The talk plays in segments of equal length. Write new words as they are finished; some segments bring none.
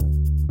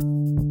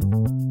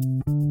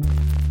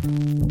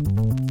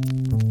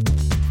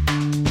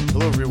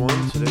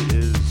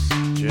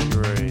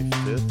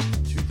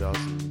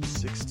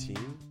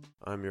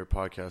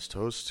podcast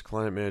host,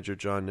 client manager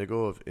John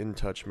Niggle of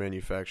InTouch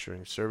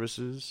Manufacturing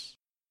Services.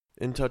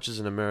 InTouch is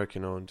an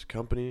American-owned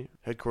company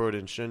headquartered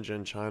in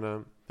Shenzhen,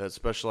 China, that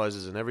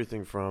specializes in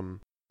everything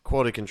from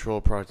quality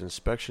control product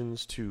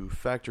inspections to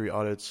factory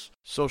audits,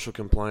 social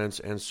compliance,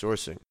 and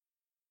sourcing.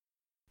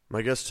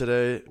 My guest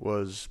today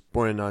was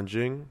born in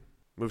Nanjing,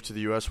 moved to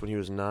the U.S. when he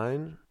was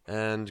 9,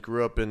 and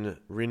grew up in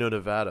Reno,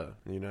 Nevada,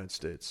 in the United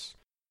States.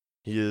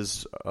 He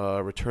is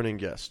a returning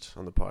guest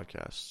on the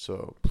podcast,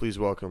 so please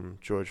welcome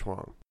George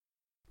Huang.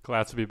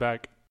 Glad to be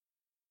back.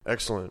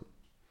 Excellent.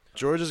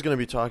 George is going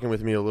to be talking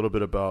with me a little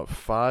bit about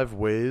 5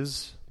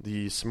 ways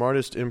the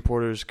smartest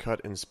importers cut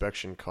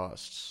inspection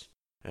costs.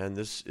 And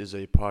this is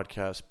a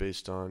podcast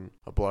based on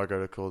a blog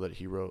article that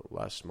he wrote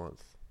last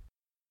month.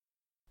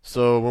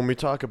 So when we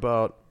talk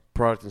about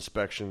product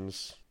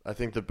inspections, I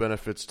think the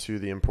benefits to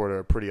the importer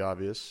are pretty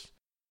obvious.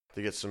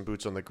 They get some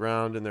boots on the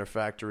ground in their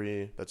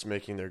factory that's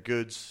making their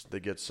goods.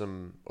 They get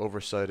some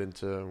oversight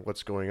into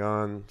what's going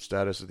on,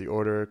 status of the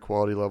order,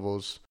 quality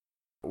levels.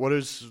 What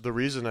is the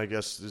reason, I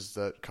guess, is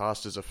that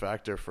cost is a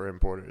factor for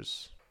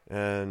importers.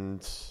 And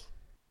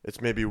it's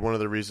maybe one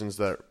of the reasons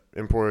that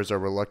importers are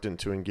reluctant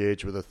to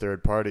engage with a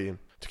third party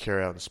to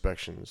carry out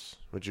inspections.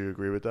 Would you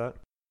agree with that?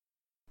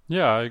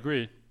 Yeah, I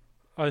agree.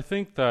 I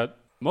think that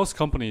most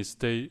companies,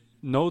 they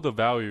know the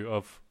value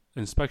of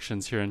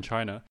inspections here in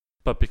China.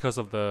 But because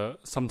of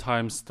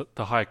sometimes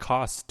the high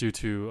costs due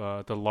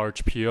to the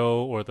large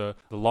PO or the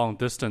long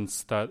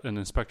distance that an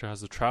inspector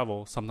has to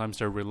travel, sometimes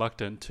they're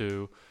reluctant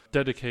to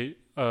dedicate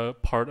a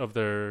part of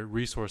their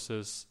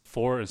resources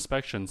for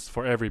inspections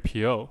for every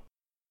PO.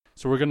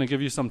 So we're going to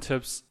give you some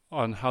tips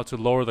on how to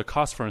lower the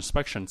cost for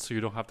inspections so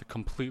you don't have to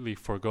completely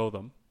forgo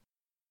them.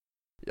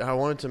 Yeah, I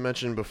wanted to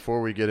mention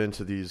before we get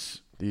into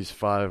these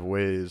 5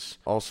 ways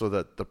also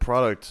that the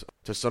product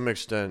to some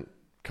extent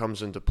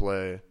comes into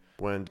play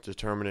when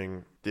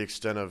determining the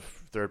extent of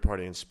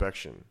third-party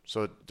inspection.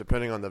 So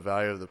depending on the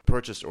value of the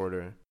purchase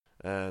order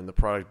and the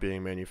product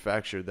being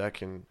manufactured, that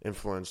can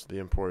influence the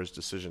importer's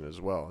decision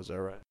as well. Is that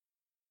right?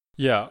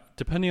 Yeah,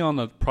 depending on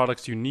the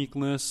product's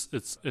uniqueness,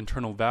 its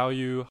internal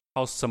value,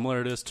 how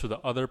similar it is to the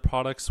other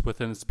products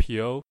within its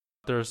PO,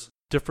 there's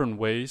different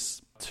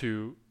ways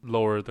to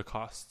lower the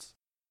costs.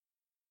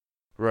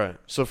 Right.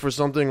 So for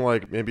something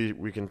like, maybe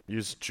we can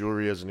use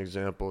jewelry as an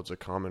example, it's a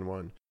common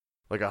one.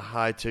 Like a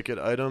high-ticket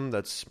item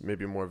that's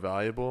maybe more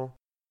valuable.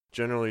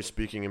 Generally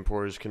speaking,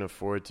 importers can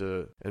afford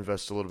to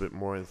invest a little bit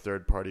more in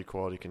third-party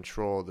quality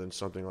control than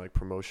something like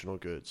promotional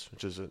goods,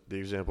 which is the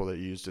example that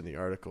you used in the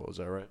article. Is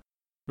that right?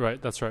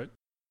 Right, that's right.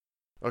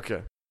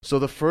 Okay. So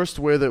the first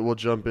way that we'll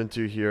jump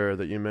into here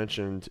that you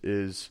mentioned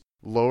is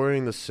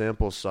lowering the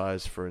sample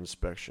size for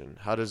inspection.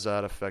 How does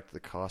that affect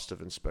the cost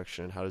of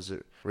inspection? How does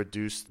it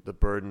reduce the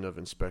burden of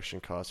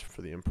inspection costs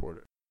for the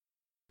importer?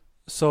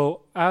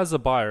 So as a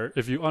buyer,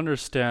 if you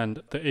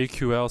understand the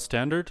AQL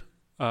standard,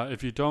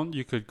 if you don't,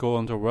 you could go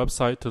onto our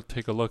website to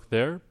take a look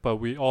there, but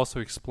we also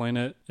explain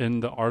it in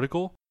the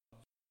article.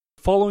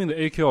 Following the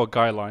AQL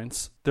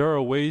guidelines, there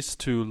are ways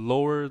to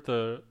lower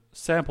the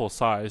sample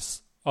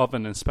size of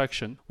an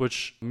inspection,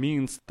 which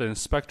means the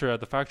inspector at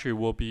the factory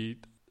will be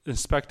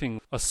inspecting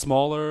a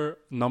smaller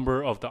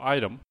number of the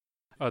item.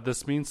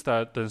 This means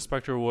that the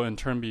inspector will in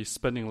turn be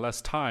spending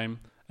less time,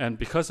 and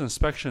because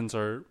inspections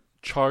are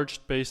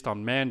charged based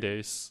on man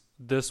days,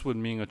 this would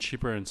mean a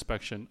cheaper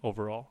inspection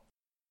overall.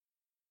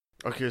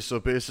 Okay, so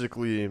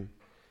basically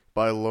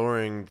by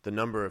lowering the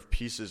number of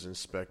pieces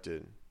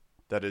inspected,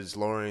 that is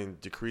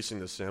decreasing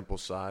the sample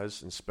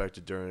size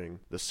inspected during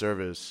the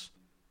service,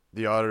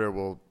 the auditor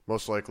will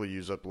most likely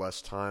use up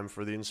less time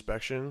for the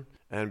inspection.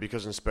 And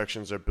because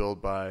inspections are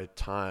billed by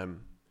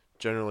time,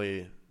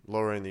 generally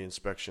lowering the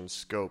inspection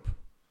scope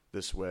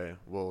this way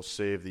will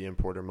save the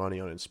importer money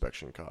on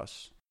inspection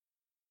costs.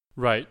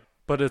 Right.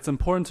 But it's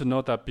important to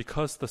note that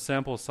because the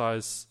sample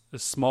size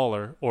is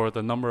smaller or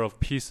the number of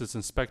pieces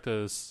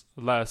inspected is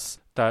less,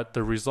 that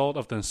the result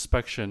of the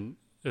inspection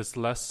is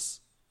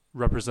less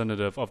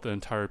representative of the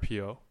entire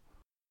PO.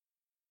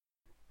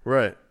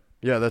 Right.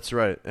 Yeah, that's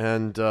right.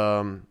 And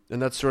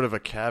that's sort of a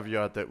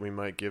caveat that we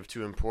might give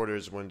to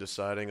importers when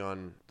deciding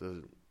on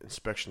the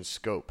inspection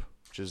scope,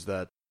 which is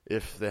that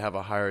if they have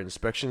a higher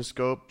inspection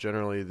scope,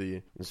 generally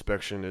the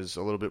inspection is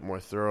a little bit more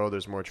thorough,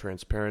 there's more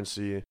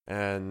transparency,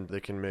 and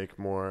they can make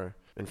more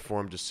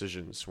informed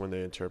decisions when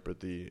they interpret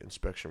the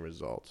inspection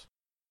result.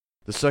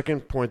 The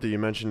second point that you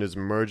mentioned is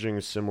merging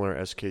similar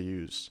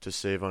SKUs to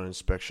save on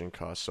inspection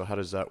costs. So how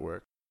does that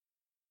work?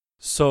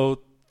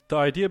 So the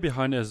idea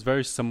behind it is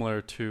very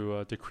similar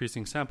to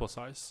decreasing sample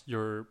size.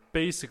 You're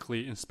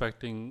basically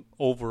inspecting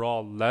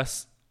overall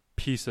less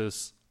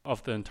pieces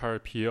of the entire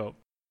PO.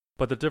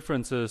 But the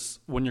difference is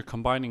when you're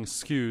combining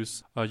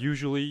SKUs,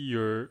 usually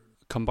you're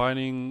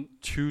combining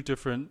 2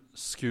 different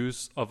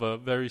SKUs of a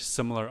very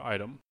similar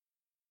item.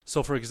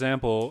 So for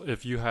example,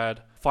 if you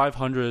had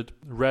 500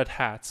 red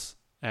hats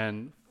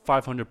and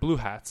 500 blue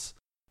hats,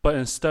 but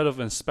instead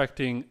of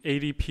inspecting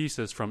 80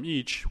 pieces from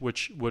each,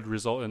 which would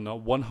result in a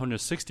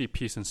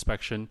 160-piece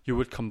inspection, you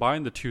would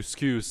combine the 2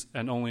 SKUs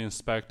and only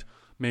inspect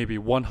maybe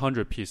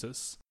 100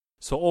 pieces.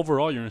 So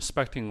overall, you're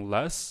inspecting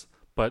less,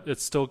 but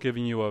it's still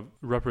giving you a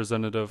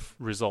representative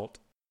result.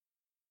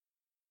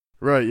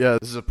 Right, yeah,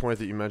 this is a point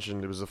that you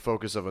mentioned. It was the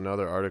focus of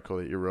another article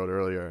that you wrote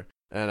earlier.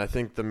 And I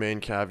think the main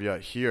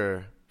caveat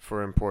here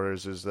for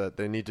importers is that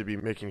they need to be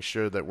making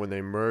sure that when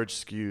they merge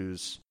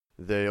SKUs,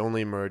 they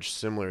only merge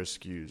similar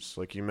SKUs.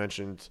 Like you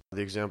mentioned,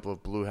 the example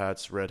of blue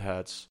hats, red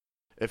hats.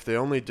 If they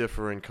only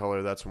differ in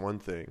color, that's one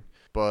thing.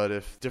 But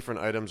if different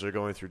items are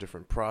going through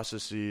different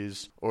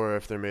processes, or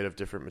if they're made of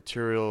different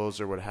materials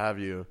or what have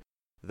you,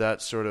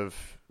 that sort of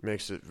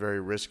makes it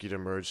very risky to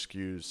merge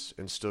SKUs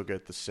and still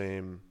get the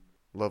same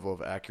level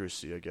of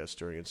accuracy, I guess,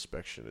 during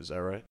inspection. Is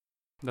that right?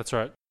 That's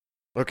right.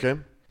 Okay.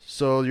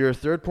 So your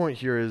third point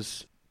here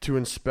is to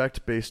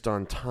inspect based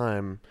on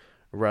time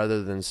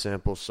rather than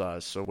sample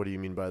size. So what do you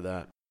mean by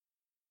that?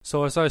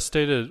 So as I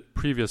stated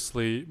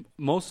previously,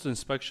 most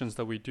inspections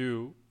that we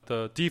do,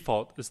 the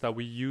default is that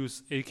we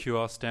use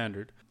AQL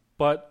standard.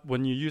 But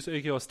when you use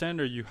AQL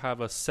standard, you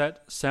have a set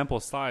sample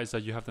size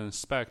that you have to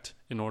inspect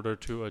in order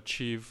to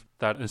achieve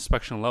that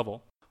inspection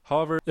level.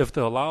 However, if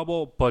the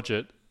allowable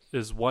budget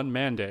is 1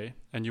 man day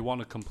and you want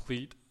to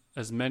complete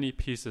as many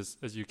pieces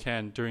as you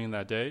can during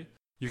that day,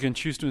 you can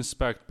choose to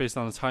inspect based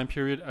on the time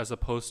period as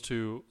opposed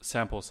to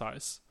sample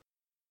size.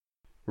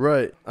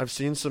 Right. I've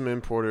seen some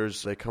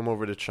importers, they come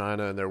over to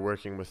China and they're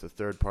working with a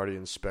third-party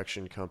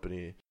inspection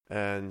company.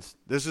 And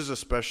this is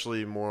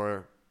especially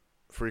more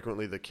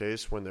frequently the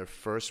case when they're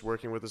first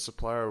working with a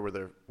supplier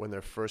or when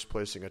they're first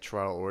placing a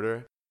trial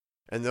order.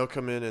 And they'll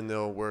come in and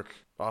they'll work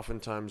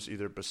oftentimes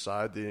either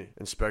beside the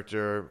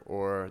inspector,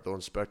 or they'll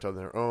inspect on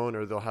their own,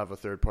 or they'll have a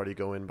third party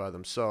go in by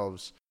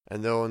themselves.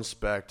 And they'll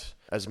inspect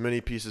as many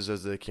pieces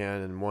as they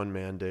can in 1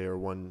 man day or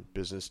 1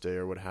 business day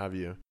or what have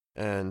you.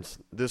 And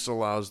this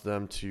allows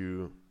them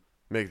to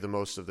make the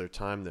most of their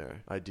time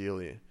there,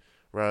 ideally,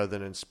 rather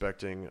than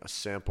inspecting a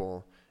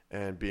sample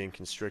and being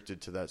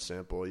constricted to that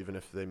sample, even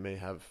if they may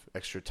have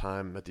extra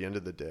time at the end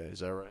of the day. Is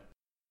that right?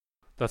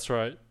 That's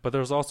right. But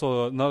there's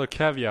also another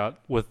caveat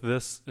with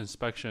this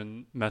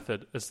inspection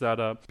method is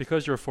that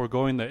because you're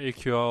foregoing the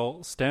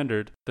AQL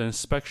standard, the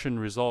inspection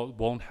result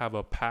won't have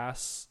a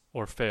pass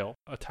or fail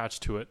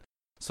attached to it.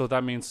 So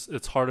that means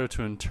it's harder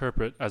to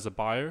interpret as a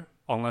buyer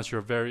unless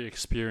you're very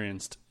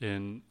experienced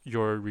in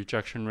your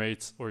rejection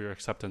rates or your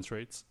acceptance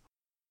rates.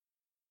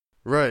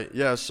 Right,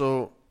 yeah.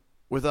 So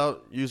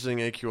without using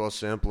AQL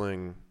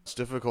sampling, it's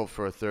difficult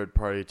for a third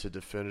party to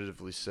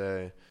definitively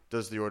say,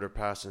 does the order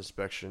pass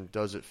inspection,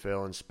 does it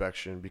fail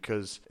inspection?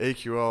 Because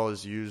AQL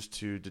is used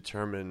to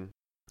determine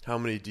how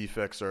many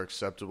defects are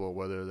acceptable,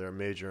 whether they're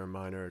major or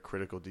minor or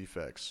critical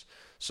defects.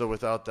 So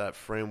without that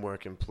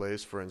framework in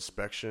place for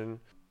inspection,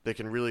 they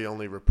can really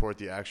only report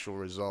the actual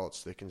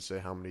results. They can say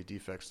how many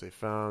defects they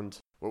found,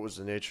 what was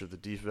the nature of the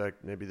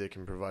defect, maybe they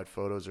can provide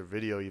photos or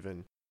video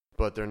even,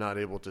 but they're not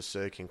able to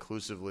say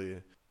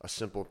conclusively a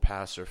simple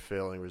pass or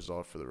failing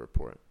result for the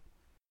report.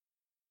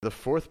 The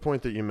fourth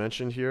point that you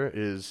mentioned here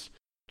is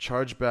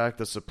charge back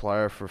the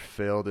supplier for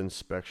failed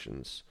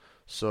inspections.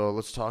 So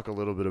let's talk a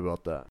little bit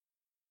about that.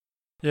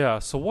 Yeah,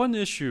 so one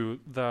issue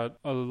that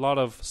a lot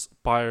of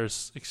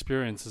buyers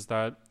experience is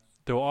that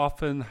they'll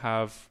often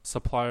have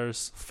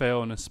suppliers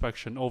fail an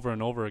inspection over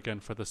and over again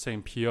for the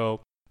same PO.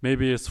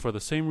 Maybe it's for the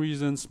same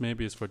reasons,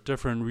 maybe it's for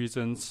different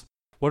reasons.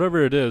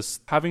 Whatever it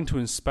is, having to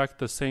inspect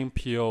the same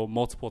PO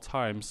multiple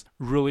times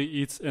really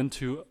eats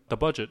into the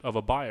budget of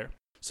a buyer.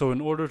 So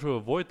in order to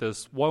avoid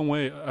this, one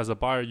way as a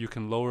buyer you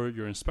can lower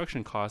your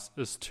inspection costs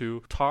is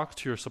to talk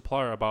to your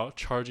supplier about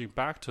charging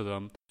back to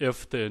them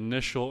if the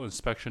initial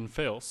inspection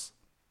fails.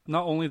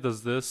 Not only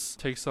does this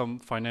take some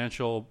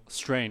financial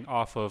strain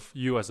off of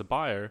you as a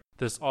buyer,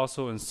 this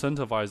also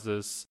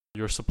incentivizes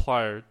your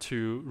supplier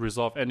to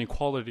resolve any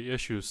quality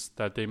issues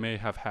that they may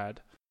have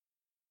had.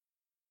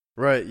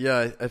 Right,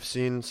 yeah, I've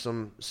seen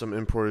some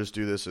importers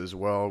do this as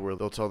well, where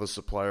they'll tell the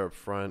supplier up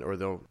front, or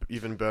they'll,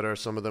 even better,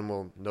 some of them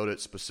will note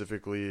it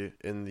specifically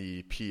in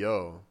the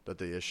PO that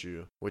they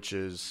issue, which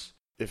is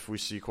if we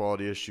see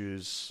quality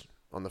issues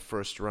on the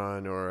first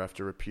run or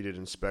after repeated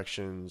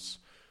inspections,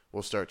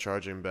 we'll start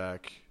charging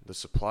back the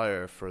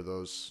supplier for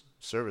those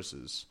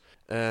services.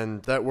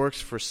 And that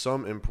works for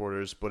some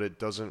importers, but it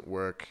doesn't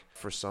work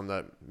for some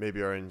that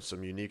maybe are in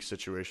some unique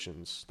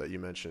situations that you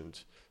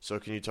mentioned. So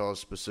can you tell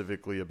us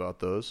specifically about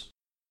those?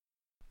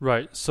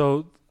 Right.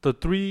 So the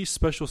 3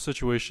 special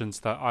situations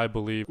that I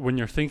believe when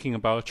you're thinking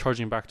about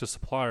charging back to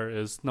supplier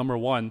is, number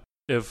 1,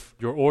 if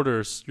your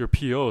orders, your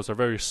POs are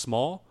very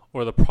small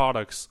or the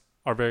products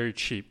are very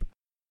cheap.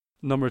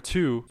 Number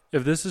 2,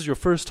 if this is your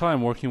first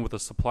time working with a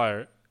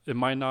supplier, it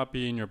might not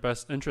be in your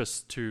best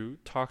interest to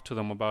talk to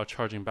them about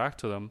charging back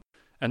to them.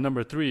 And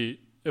number 3,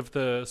 if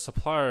the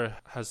supplier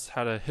has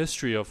had a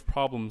history of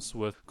problems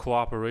with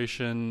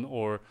cooperation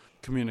or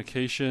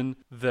communication,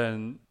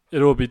 then it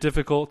will be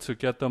difficult to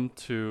get them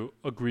to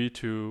agree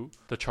to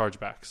the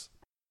chargebacks.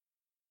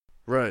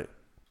 Right.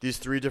 These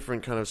 3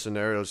 different kind of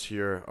scenarios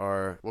here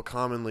will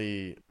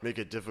commonly make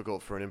it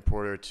difficult for an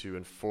importer to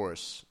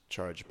enforce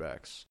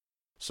chargebacks.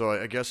 So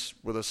I guess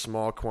with a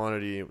small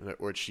quantity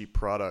or cheap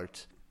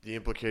product, the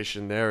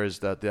implication there is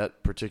that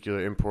that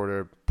particular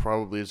importer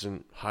probably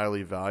isn't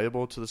highly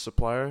valuable to the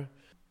supplier,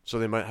 so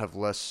they might have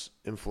less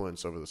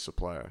influence over the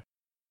supplier.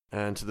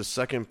 And to the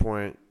second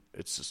point,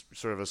 it's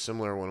sort of a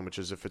similar one, which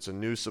is if it's a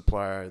new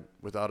supplier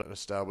without an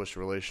established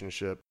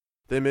relationship,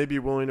 they may be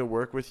willing to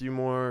work with you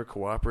more,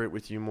 cooperate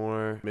with you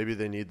more. Maybe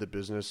they need the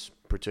business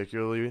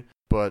particularly,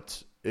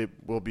 but it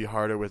will be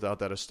harder without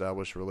that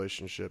established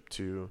relationship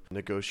to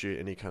negotiate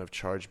any kind of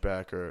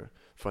chargeback or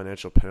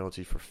financial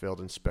penalty for failed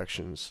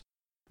inspections.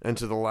 And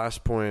to the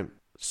last point,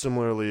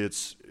 similarly,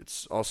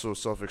 it's also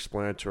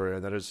self-explanatory,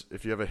 and that is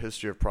if you have a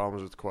history of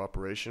problems with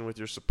cooperation with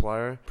your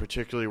supplier,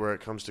 particularly where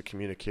it comes to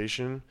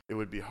communication, it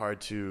would be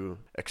hard to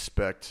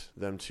expect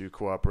them to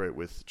cooperate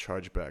with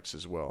chargebacks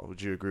as well.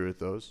 Would you agree with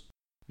those?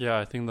 Yeah,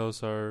 I think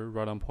those are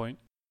right on point.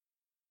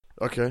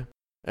 Okay.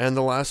 And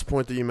the last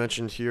point that you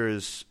mentioned here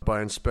is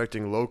by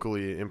inspecting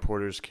locally,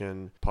 importers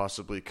can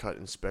possibly cut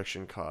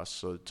inspection costs.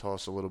 So tell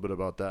us a little bit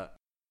about that.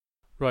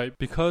 Right,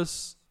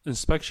 because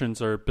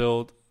inspections are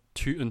billed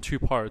in two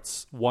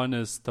parts. One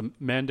is the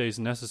mandates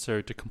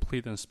necessary to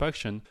complete the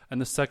inspection, and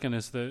the second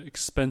is the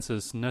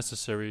expenses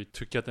necessary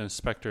to get the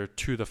inspector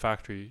to the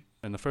factory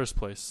in the first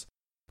place.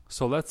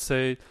 So let's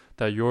say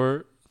that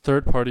your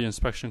third-party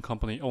inspection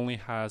company only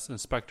has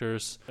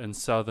inspectors in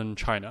southern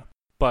China,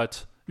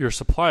 but your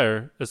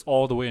supplier is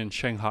all the way in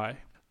Shanghai.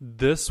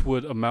 This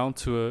would amount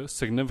to a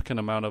significant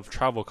amount of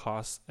travel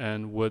costs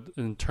and would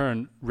in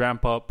turn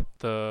ramp up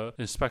the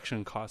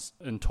inspection costs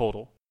in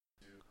total.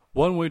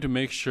 One way to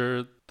make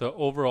sure the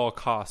overall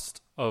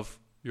cost of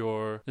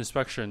your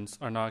inspections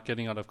are not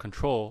getting out of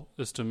control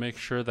is to make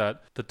sure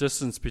that the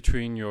distance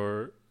between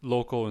your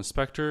local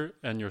inspector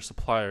and your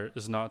supplier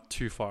is not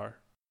too far.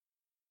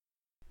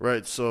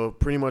 Right, so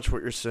pretty much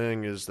what you're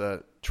saying is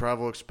that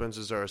travel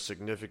expenses are a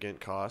significant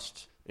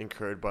cost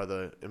incurred by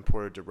the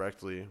importer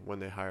directly when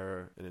they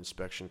hire an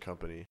inspection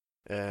company.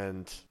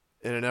 And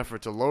in an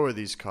effort to lower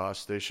these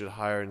costs, they should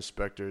hire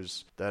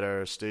inspectors that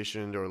are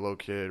stationed or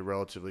located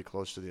relatively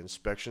close to the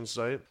inspection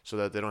site so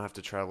that they don't have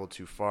to travel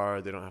too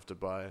far, they don't have to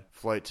buy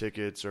flight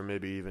tickets or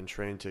maybe even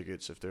train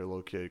tickets if they're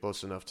located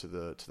close enough to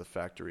the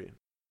factory.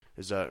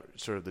 Is that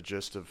sort of the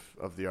gist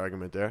of the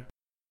argument there?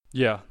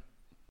 Yeah.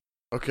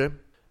 Okay.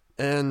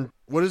 And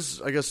what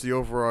is, I guess, the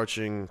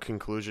overarching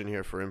conclusion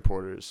here for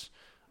importers?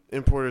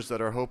 Importers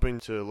that are hoping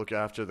to look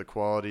after the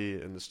quality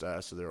and the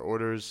status of their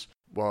orders,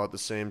 while at the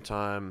same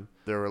time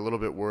they're a little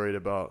bit worried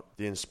about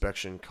the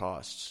inspection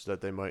costs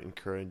that they might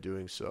incur in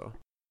doing so.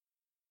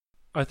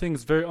 I think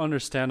it's very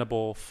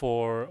understandable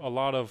for a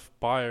lot of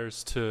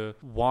buyers to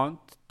want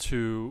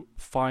to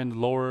find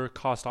lower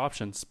cost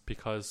options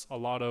because a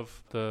lot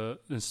of the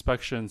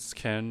inspections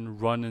can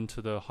run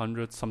into the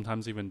hundreds,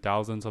 sometimes even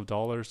thousands of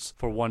dollars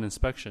for one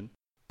inspection.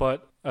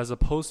 But as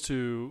opposed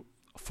to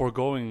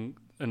foregoing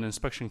an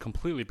inspection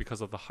completely because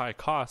of the high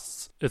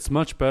costs, it's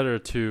much better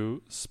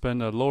to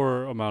spend a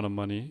lower amount of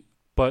money,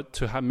 but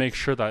to make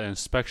sure that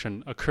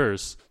inspection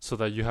occurs so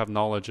that you have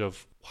knowledge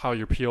of how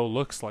your PO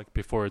looks like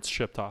before it's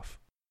shipped off.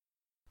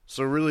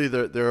 So really,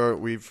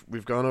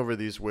 we've gone over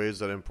these ways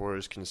that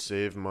importers can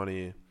save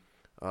money.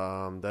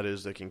 That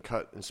is, they can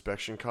cut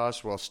inspection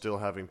costs while still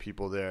having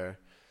people there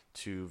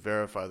to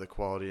verify the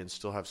quality and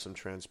still have some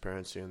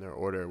transparency in their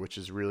order, which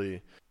is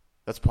really,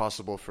 that's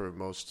possible for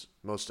most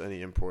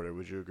any importer.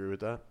 Would you agree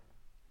with that?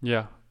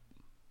 Yeah.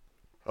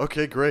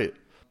 Okay, great.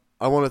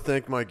 I want to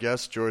thank my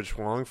guest, George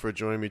Huang, for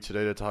joining me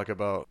today to talk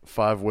about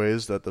 5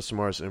 ways that the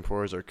smartest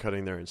importers are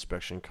cutting their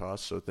inspection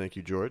costs. So thank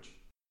you, George.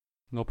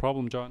 No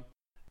problem, John.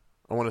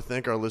 I want to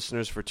thank our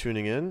listeners for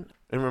tuning in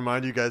and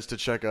remind you guys to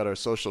check out our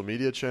social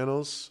media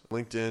channels,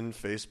 LinkedIn,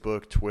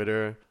 Facebook,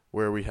 Twitter,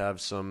 where we have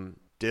some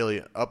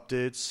daily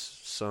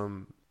updates,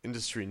 some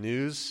industry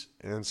news,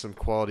 and some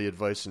quality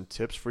advice and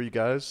tips for you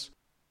guys.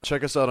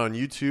 Check us out on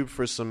YouTube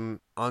for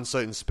some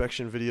on-site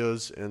inspection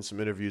videos and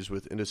some interviews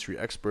with industry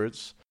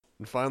experts.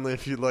 And finally,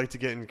 if you'd like to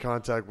get in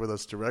contact with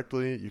us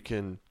directly, you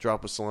can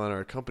drop us a line on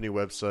our company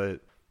website.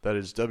 That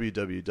is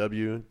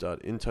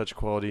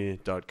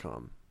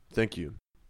www.intouchquality.com. Thank you.